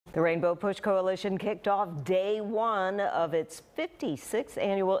The Rainbow Push Coalition kicked off day one of its 56th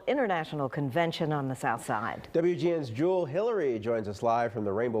annual International Convention on the South Side. WGN's Jewel Hillary joins us live from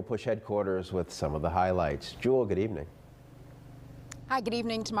the Rainbow Push headquarters with some of the highlights. Jewel, good evening. Hi, good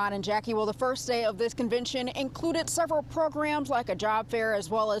evening, Tamon and Jackie. Well, the first day of this convention included several programs like a job fair as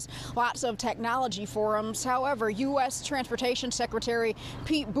well as lots of technology forums. However, U.S. Transportation Secretary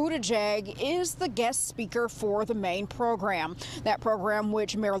Pete Buttigieg is the guest speaker for the main program. That program,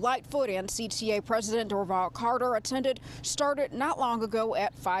 which Mayor Lightfoot and CTA President Dorval Carter attended, started not long ago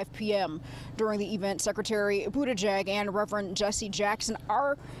at 5 p.m. During the event, Secretary Buttigieg and Reverend Jesse Jackson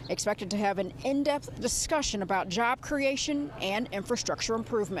are expected to have an in-depth discussion about job creation and infrastructure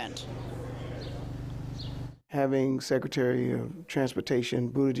improvement. Having Secretary of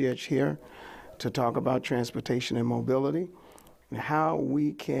Transportation Buttigieg here to talk about transportation and mobility and how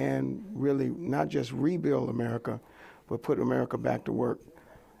we can really not just rebuild America, but put America back to work.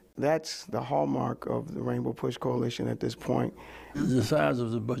 That's the hallmark of the Rainbow Push Coalition at this point. The size of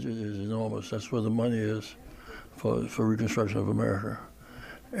the budget is enormous. That's where the money is for reconstruction of America.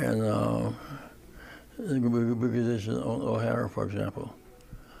 And big organization on O'Hara, for example,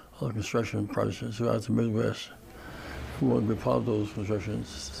 other construction projects throughout the Midwest who want to be part of those construction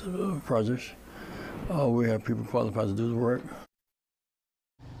projects. We have people qualified to do the work.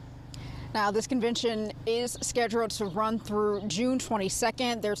 Now, this convention is scheduled to run through June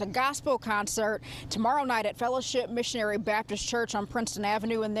 22nd. There's a gospel concert tomorrow night at Fellowship Missionary Baptist Church on Princeton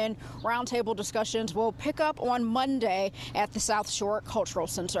Avenue, and then roundtable discussions will pick up on Monday at the South Shore Cultural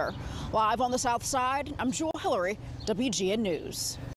Center. Live on the South Side, I'm Jewel Hillary, WGN News.